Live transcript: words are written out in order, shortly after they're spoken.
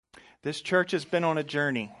This church has been on a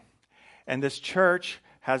journey, and this church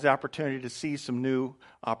has the opportunity to see some new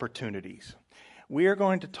opportunities. We are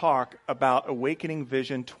going to talk about Awakening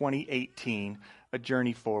Vision 2018, a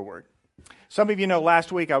journey forward. Some of you know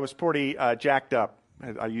last week I was pretty jacked up.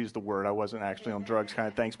 I used the word. I wasn't actually on drugs kind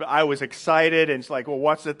of things, but I was excited, and it's like, well,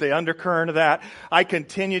 what's at the undercurrent of that? I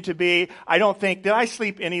continue to be. Did I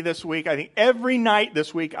sleep any this week? I think every night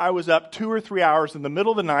this week I was up 2 or 3 hours in the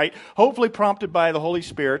middle of the night, hopefully prompted by the Holy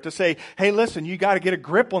Spirit to say, hey, listen, you got to get a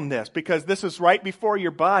grip on this because this is right before your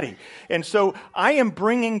body. And so I am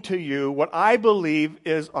bringing to you what I believe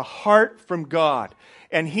is a heart from God.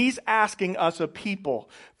 And He's asking us, a people,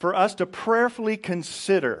 for us to prayerfully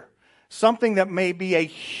consider something that may be a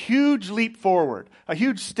huge leap forward, a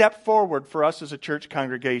huge step forward for us as a church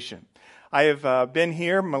congregation. I have been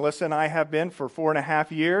here, Melissa and I have been for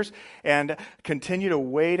 4.5 years, and continue to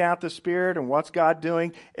wait out the Spirit and what's God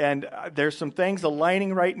doing. And there's some things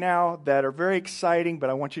aligning right now that are very exciting, but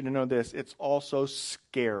I want you to know this, it's also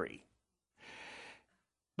scary.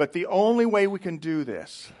 But the only way we can do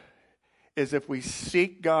this is if we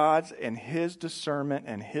seek God's and His discernment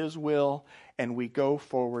and His will, and we go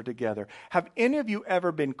forward together. Have any of you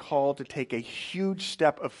ever been called to take a huge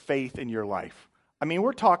step of faith in your life? I mean,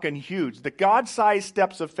 we're talking huge. The God-sized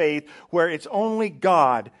steps of faith where it's only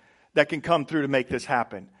God that can come through to make this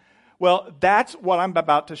happen. Well, that's what I'm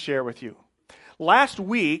about to share with you. Last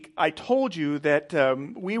week, I told you that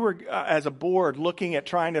we were, as a board, looking at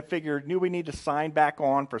trying to knew we need to sign back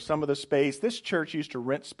on for some of the space. This church used to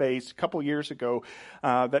rent space a couple years ago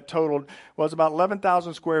that was about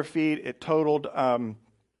 11,000 square feet. It totaled a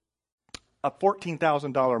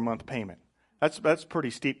 $14,000 a month payment. That's pretty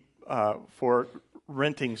steep for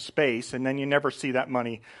renting space, and then you never see that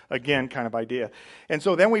money again kind of idea. And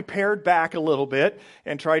so then we pared back a little bit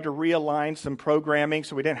and tried to realign some programming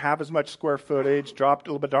so we didn't have as much square footage, dropped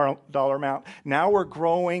a little bit dollar amount. Now we're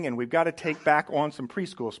growing, and we've got to take back on some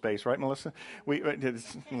preschool space, right, Melissa?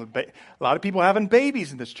 A lot of people having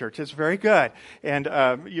babies in this church. It's very good. And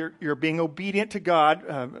you're being obedient to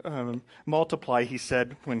God. Multiply, He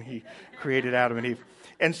said when He created Adam and Eve.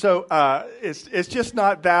 And so it's just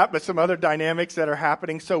not that, but some other dynamics that are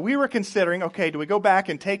happening. So we were considering, okay, do we go back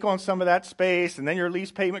and take on some of that space, and then your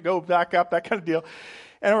lease payment go back up, that kind of deal?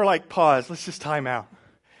 And we're like, pause, let's just time out.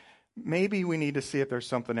 Maybe we need to see if there's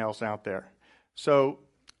something else out there. So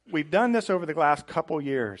we've done this over the last couple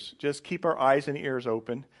years. Just keep our eyes and ears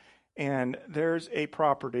open. And there's a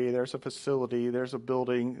property, there's a facility, there's a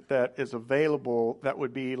building that is available that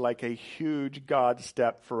would be like a huge God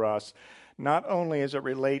step for us. Not only as it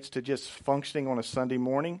relates to just functioning on a Sunday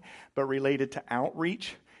morning, but related to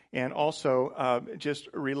outreach, and also just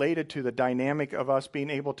related to the dynamic of us being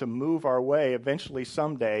able to move our way eventually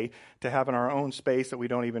someday to having our own space that we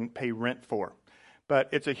don't even pay rent for. But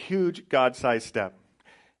it's a huge God-sized step.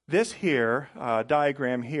 This here,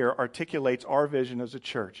 diagram here, articulates our vision as a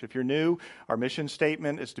church. If you're new, our mission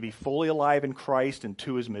statement is to be fully alive in Christ and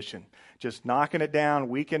to His mission. Just knocking it down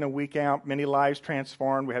week in and week out, many lives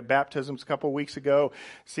transformed. We had baptisms a couple of weeks ago,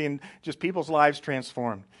 seeing just people's lives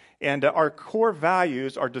transformed. And our core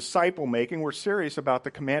values are disciple making. We're serious about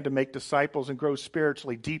the command to make disciples and grow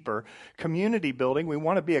spiritually deeper. Community building. We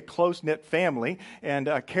want to be a close-knit family and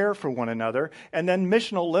care for one another. And then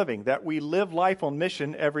missional living, that we live life on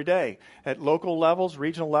mission every day at local levels,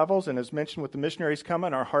 regional levels, and as mentioned with the missionaries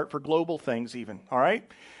coming, our heart for global things even. All right?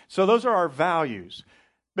 So those are our values.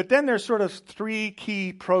 But then there's sort of 3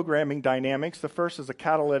 key programming dynamics. The first is a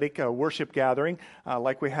catalytic worship gathering,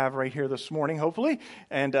 like we have right here this morning, hopefully,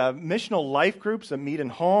 and missional life groups that meet in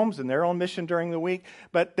homes and they're on mission during the week.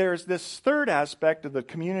 But there's this third aspect of the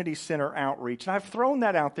community center outreach, and I've thrown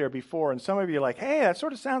that out there before, and some of you are like, hey, that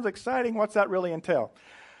sort of sounds exciting. What's that really entail?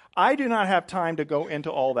 I do not have time to go into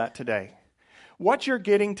all that today. What you're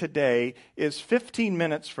getting today is 15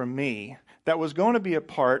 minutes from me that was going to be a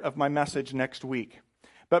part of my message next week.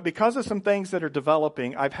 But because of some things that are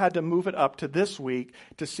developing, I've had to move it up to this week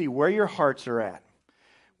to see where your hearts are at.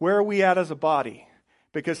 Where are we at as a body?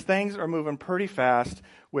 Because things are moving pretty fast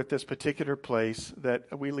with this particular place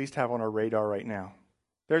that we at least have on our radar right now.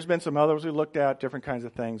 There's been some others we looked at, different kinds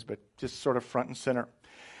of things, but just sort of front and center.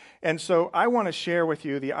 And so I want to share with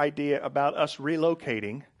you the idea about us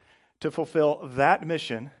relocating to fulfill that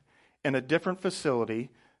mission in a different facility,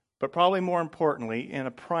 but probably more importantly, in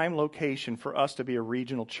a prime location for us to be a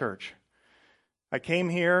regional church. I came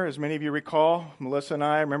here, as many of you recall, Melissa and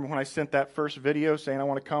I remember when I sent that first video saying I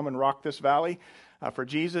want to come and rock this valley for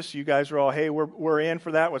Jesus. You guys were all, hey, we're in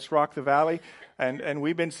for that. Let's rock the valley. And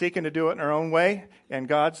we've been seeking to do it in our own way, and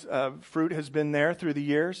God's fruit has been there through the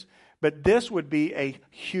years. But this would be a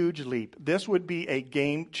huge leap. This would be a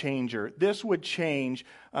game changer. This would change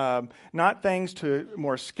not things to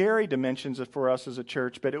more scary dimensions for us as a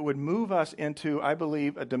church, but it would move us into, I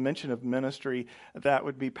believe, a dimension of ministry that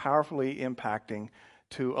would be powerfully impacting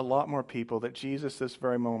to a lot more people that Jesus this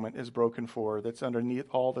very moment is broken for, that's underneath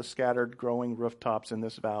all the scattered growing rooftops in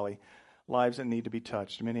this valley. Lives that need to be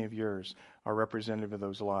touched. Many of yours are representative of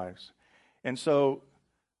those lives. And so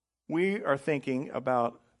we are thinking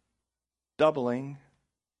about doubling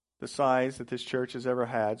the size that this church has ever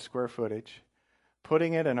had, square footage,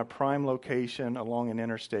 putting it in a prime location along an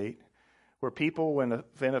interstate where people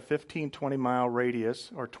within a 15, 20-mile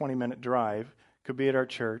radius or 20-minute drive could be at our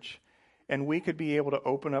church, and we could be able to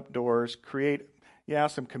open up doors, create,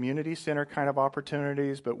 some community center kind of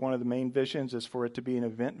opportunities, but one of the main visions is for it to be an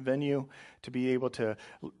event venue, to be able to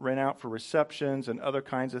rent out for receptions and other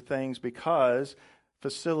kinds of things, because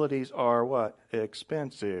facilities are what?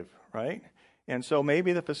 Expensive, right? And so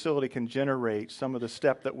maybe the facility can generate some of the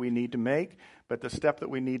step that we need to make, but the step that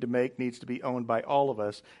we need to make needs to be owned by all of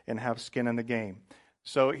us and have skin in the game.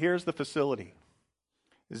 So here's the facility.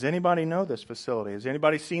 Does anybody know this facility? Has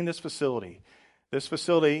anybody seen this facility? This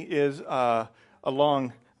facility is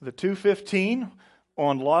along the 215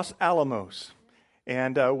 on Los Alamos.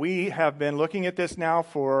 And we have been looking at this now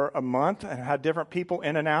for a month and had different people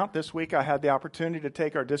in and out. This week I had the opportunity to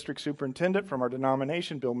take our district superintendent from our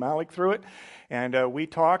denomination, Bill Malik, through it. And we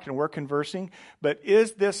talked and we're conversing. But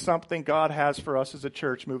is this something God has for us as a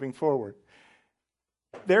church moving forward?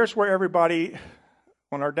 There's where everybody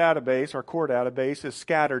on our database, our core database, is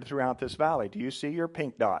scattered throughout this valley. Do you see your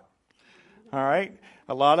pink dot? All right.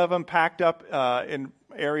 A lot of them packed up in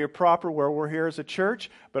area proper where we're here as a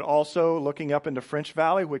church, but also looking up into French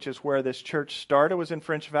Valley, which is where this church started, was in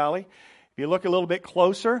French Valley. If you look a little bit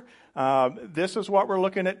closer, this is what we're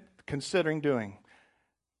looking at considering doing.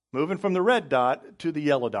 Moving from the red dot to the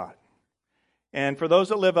yellow dot. And for those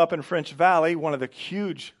that live up in French Valley, one of the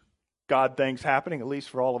huge God things happening, at least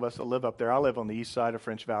for all of us that live up there, I live on the east side of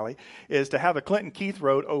French Valley, is to have the Clinton Keith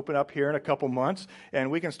Road open up here in a couple months,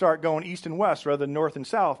 and we can start going east and west rather than north and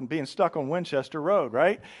south and being stuck on Winchester Road,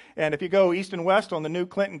 right? And if you go east and west on the new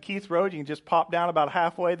Clinton Keith Road, you can just pop down about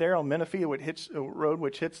halfway there on Menifee, which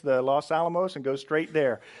hits the Los Alamos, and go straight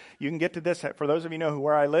there. You can get to this, for those of you know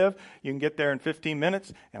where I live, you can get there in 15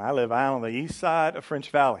 minutes, and I live out on the east side of French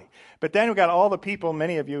Valley. But then we've got all the people,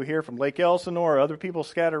 many of you here from Lake Elsinore, other people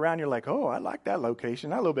scattered around, you're like, oh, I like that location.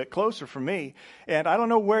 That's a little bit closer for me. And I don't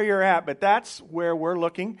know where you're at, but that's where we're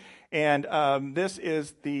looking. And this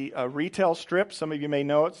is the retail strip. Some of you may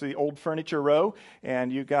know it's the old furniture row.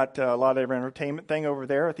 And you got a lot of entertainment thing over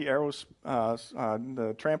there at the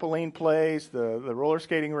the trampoline place, the roller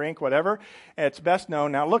skating rink, whatever. It's best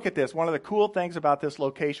known. Now look at this. One of the cool things about this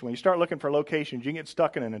location, when you start looking for locations, you can get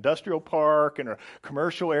stuck in an industrial park and a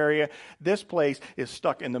commercial area. This place is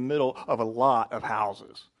stuck in the middle of a lot of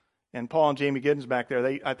houses. And Paul and Jamie Giddens back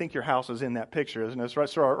there, I think your house is in that picture, isn't it?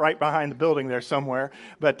 It's right behind the building there somewhere.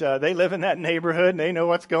 But they live in that neighborhood, and they know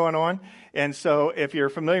what's going on. And so if you're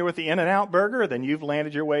familiar with the In-N-Out Burger, then you've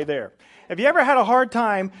landed your way there. Have you ever had a hard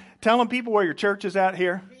time telling people where your church is at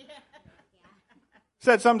here?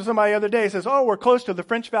 Said something to somebody the other day, says, oh, we're close to the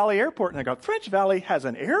French Valley Airport. And they go, French Valley has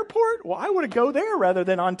an airport? Well, I would go there rather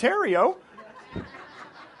than Ontario.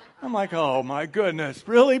 I'm like, oh, my goodness,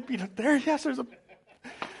 really? There's a...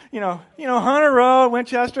 Hunter Road,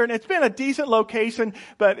 Winchester, and it's been a decent location,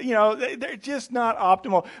 but, they're just not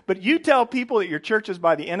optimal. But you tell people that your church is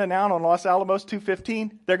by the In-N-Out on Los Alamos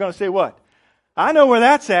 215, they're going to say what? I know where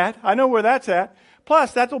that's at.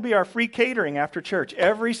 Plus, that will be our free catering after church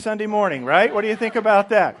every Sunday morning, right? What do you think about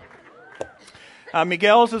that?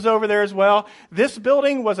 Miguel's is over there as well. This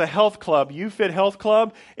building was a health club, UFIT Health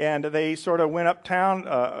Club, and they sort of went uptown,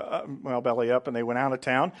 belly up, and they went out of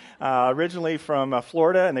town, originally from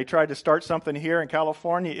Florida, and they tried to start something here in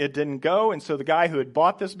California. It didn't go, and so the guy who had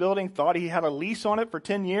bought this building thought he had a lease on it for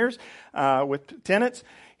 10 years with tenants.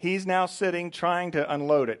 He's now sitting trying to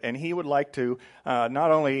unload it, and he would like to not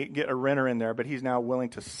only get a renter in there, but he's now willing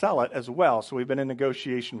to sell it as well. So we've been in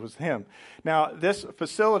negotiation with him. Now, this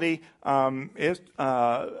facility is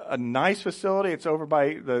a nice facility. It's over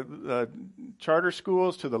by the charter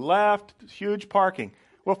schools to the left, huge parking.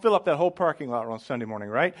 We'll fill up that whole parking lot on Sunday morning,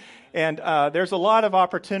 right? And there's a lot of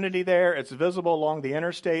opportunity there. It's visible along the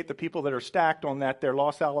interstate. The people that are stacked on their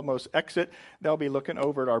Los Alamos exit, they'll be looking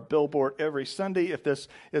over at our billboard every Sunday if this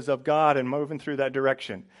is of God and moving through that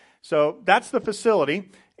direction. So that's the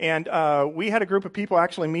facility. And we had a group of people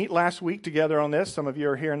actually meet last week together on this. Some of you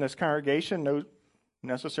are here in this congregation. No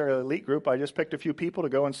necessarily elite group. I just picked a few people to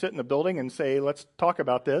go and sit in the building and say, let's talk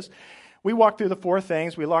about this. We walked through the four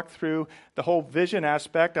things. We walked through the whole vision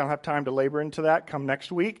aspect. I don't have time to labor into that. Come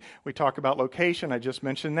next week. We talked about location. I just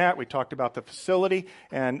mentioned that. We talked about the facility,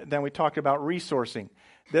 and then we talked about resourcing.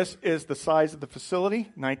 This is the size of the facility,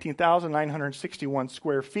 19,961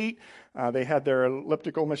 square feet. They had their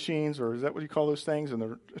elliptical machines, or is that what you call those things? And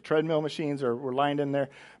the treadmill machines were lined in there.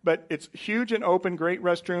 But it's huge and open, great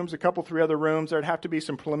restrooms, a couple, 3 other rooms. There'd have to be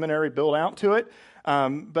some preliminary build out to it.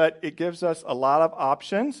 But it gives us a lot of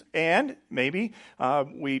options, and maybe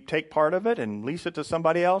we take part of it and lease it to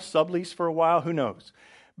somebody else, sublease for a while, who knows.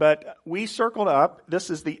 But we circled up. This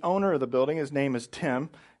is the owner of the building. His name is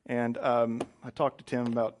Tim. And I talked to Tim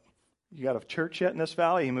about, you got a church yet in this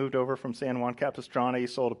valley? He moved over from San Juan Capistrano. He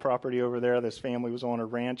sold a property over there. This family was on a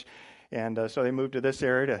ranch. And so they moved to this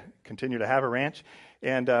area to continue to have a ranch.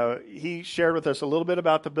 And he shared with us a little bit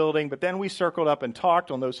about the building. But then we circled up and talked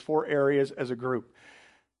on those 4 areas as a group.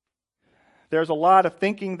 There's a lot of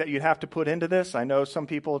thinking that you'd have to put into this. I know some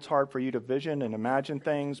people, it's hard for you to vision and imagine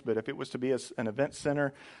things, but if it was to be an event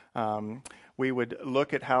center, we would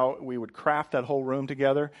look at how we would craft that whole room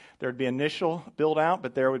together. There'd be initial build out,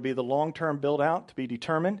 but there would be the long-term build out to be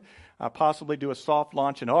determined. Possibly do a soft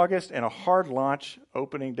launch in August and a hard launch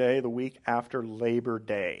opening day the week after Labor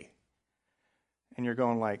Day. And you're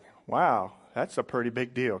going like, wow, that's a pretty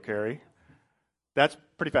big deal, Carrie. That's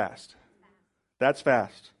pretty fast. That's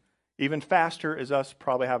fast. Even faster is us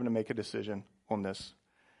probably having to make a decision on this.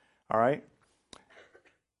 All right?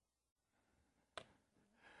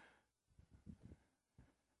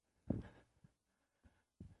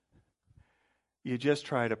 You just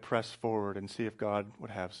try to press forward and see if God would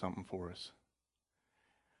have something for us.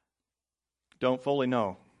 Don't fully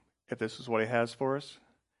know if this is what He has for us,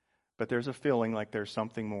 but there's a feeling like there's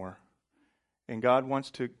something more. And God wants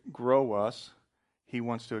to grow us. He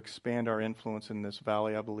wants to expand our influence in this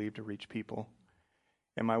valley, I believe, to reach people.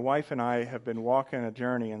 And my wife and I have been walking a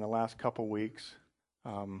journey in the last couple weeks.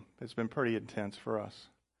 It's been pretty intense for us.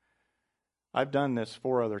 I've done this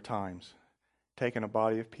 4 other times, taken a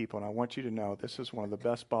body of people, and I want you to know this is one of the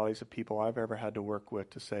best bodies of people I've ever had to work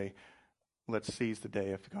with to say, let's seize the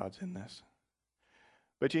day if God's in this.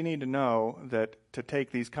 But you need to know that to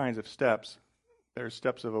take these kinds of steps, there's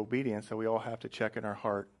steps of obedience that we all have to check in our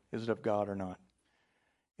heart. Is it of God or not?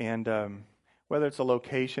 And whether it's a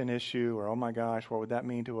location issue or, oh my gosh, what would that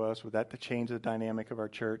mean to us? Would that change the dynamic of our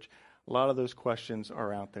church? A lot of those questions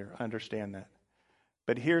are out there. I understand that.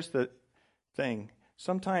 But here's the thing.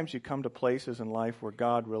 Sometimes you come to places in life where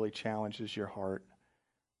God really challenges your heart.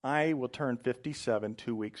 I will turn 57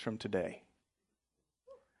 2 weeks from today.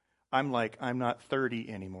 I'm like, I'm not 30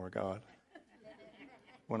 anymore, God,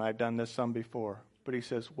 when I've done this some before. But He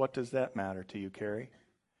says, what does that matter to you, Carrie?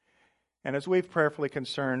 And as we've prayerfully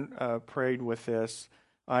prayed with this,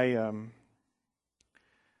 I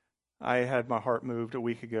had my heart moved a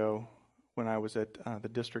week ago when I was at the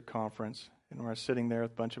district conference, and when I was sitting there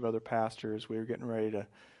with a bunch of other pastors. We were getting ready to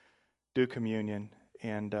do communion,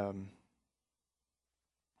 and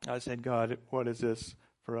I said, God, what is this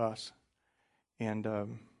for us? And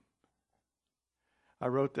I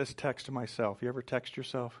wrote this text to myself. You ever text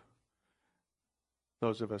yourself?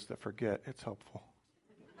 Those of us that forget, it's helpful.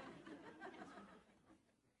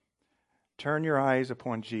 Turn your eyes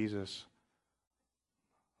upon Jesus.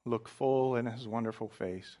 Look full in His wonderful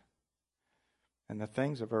face. And the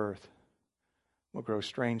things of earth will grow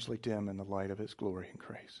strangely dim in the light of His glory and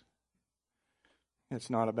grace. It's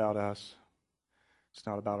not about us. It's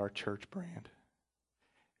not about our church brand.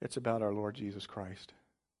 It's about our Lord Jesus Christ.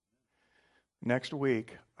 Next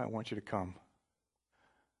week, I want you to come.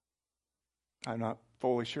 I'm not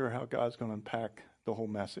fully sure how God's going to unpack the whole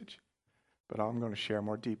message, but I'm going to share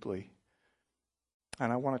more deeply.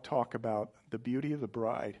 And I want to talk about the beauty of the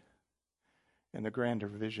bride and the grander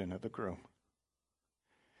vision of the groom.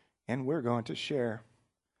 And we're going to share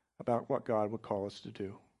about what God would call us to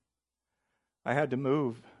do. I had to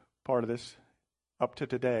move part of this up to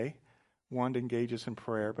today. One, to engage us in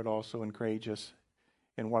prayer, but also engage us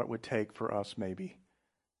in what it would take for us maybe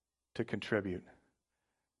to contribute,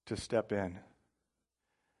 to step in.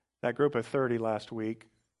 That group of 30 last week,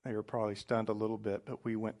 they were probably stunned a little bit, but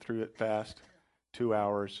we went through it fast, 2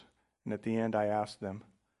 hours. And at the end, I asked them,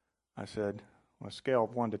 I said, on a scale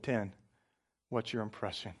of 1 to 10, what's your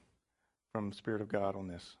impression from the Spirit of God on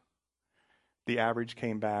this? The average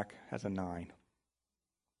came back as a 9.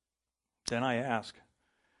 Then I asked,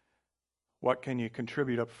 what can you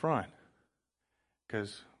contribute up front?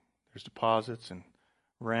 Because there's deposits and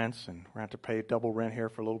rents, and we're going to have to pay double rent here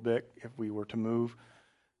for a little bit if we were to move,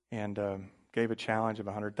 and gave a challenge of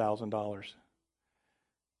 $100,000.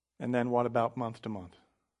 And then what about month to month?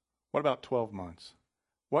 What about 12 months?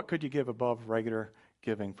 What could you give above regular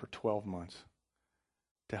giving for 12 months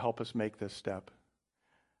to help us make this step?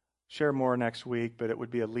 Share more next week, but it would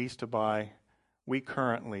be at least to buy. We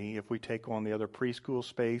currently, if we take on the other preschool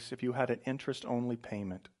space, if you had an interest-only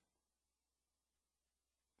payment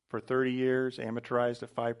for 30 years, amortized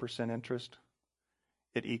at 5% interest,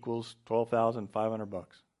 it equals $12,500.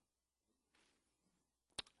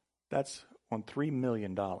 That's on $3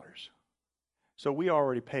 million. So we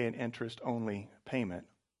already pay an interest-only payment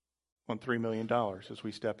on $3 million as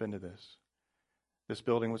we step into this. This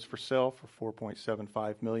building was for sale for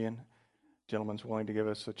 $4.75 million. Gentleman's willing to give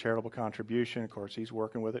us a charitable contribution. Of course, he's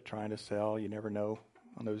working with it, trying to sell. You never know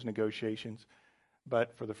on those negotiations.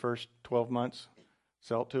 But for the first 12 months,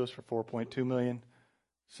 sell it to us for $4.2 million.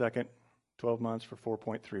 Second 12 months for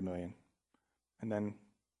 $4.3 million. And then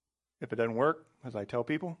if it doesn't work, as I tell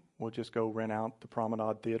people, we'll just go rent out the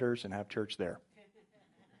Promenade Theaters and have church there.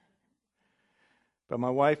 But my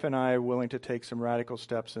wife and I are willing to take some radical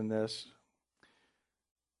steps in this.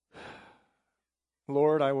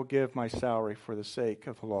 Lord, I will give my salary for the sake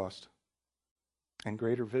of the lost. And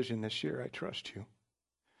greater vision this year, I trust you.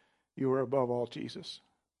 You are above all, Jesus.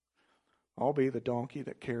 I'll be the donkey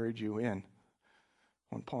that carried you in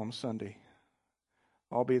on Palm Sunday.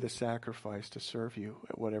 I'll be the sacrifice to serve you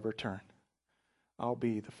at whatever turn. I'll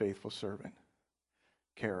be the faithful servant.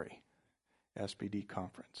 Carrie, SBD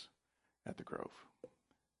conference at the Grove.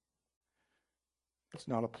 It's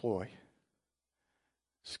not a ploy.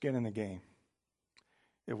 Skin in the game.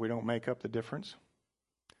 If we don't make up the difference,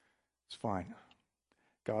 it's fine.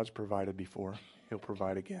 God's provided before. He'll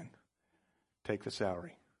provide again. Take the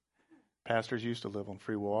salary. Pastors used to live on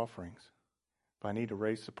free will offerings. If I need to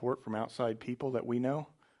raise support from outside people that we know,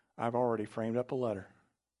 I've already framed up a letter.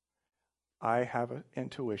 I have an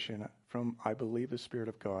intuition from, I believe, the Spirit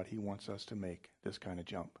of God. He wants us to make this kind of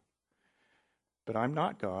jump. But I'm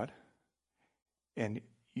not God, and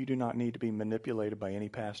you do not need to be manipulated by any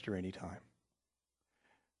pastor anytime.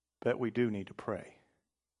 But we do need to pray.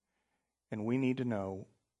 And we need to know,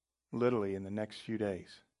 literally in the next few days,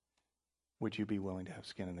 would you be willing to have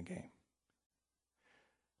skin in the game?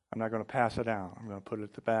 I'm not going to pass it out. I'm going to put it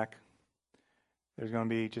at the back. There's going to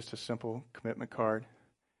be just a simple commitment card.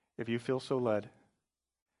 If you feel so led,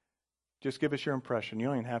 just give us your impression. You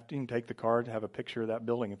don't even have to. You can take the card, have a picture of that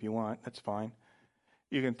building if you want. That's fine.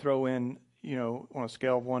 You can throw in, on a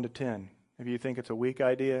scale of 1 to 10. If you think it's a weak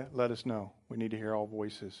idea, let us know. We need to hear all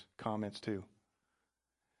voices, comments too.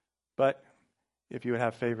 But if you would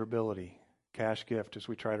have favorability, cash gift as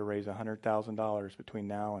we try to raise $100,000 between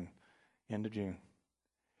now and end of June.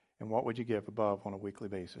 And what would you give above on a weekly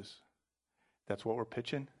basis? That's what we're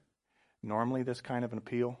pitching. Normally this kind of an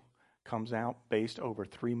appeal comes out based over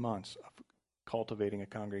 3 months of cultivating a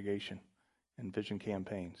congregation and vision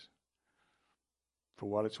campaigns. For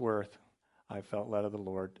what it's worth, I felt led of the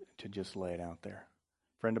Lord to just lay it out there.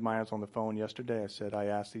 A friend of mine was on the phone yesterday. I said, I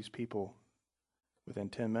asked these people within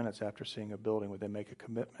 10 minutes after seeing a building, would they make a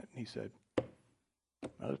commitment? And he said,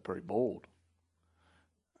 that was pretty bold.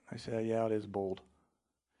 I said, yeah, it is bold.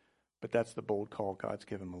 But that's the bold call God's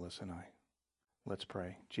given Melissa and I. Let's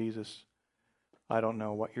pray. Jesus, I don't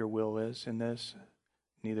know what your will is in this.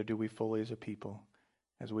 Neither do we fully as a people.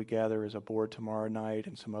 As we gather as a board tomorrow night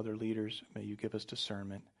and some other leaders, may you give us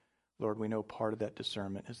discernment. Lord, we know part of that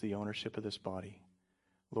discernment is the ownership of this body.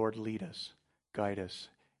 Lord, lead us, guide us.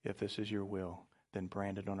 If this is your will, then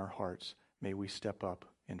brand it on our hearts. May we step up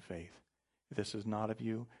in faith. If this is not of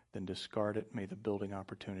you, then discard it. May the building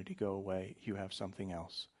opportunity go away. You have something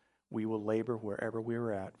else. We will labor wherever we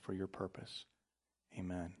are at for your purpose.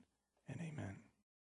 Amen and amen.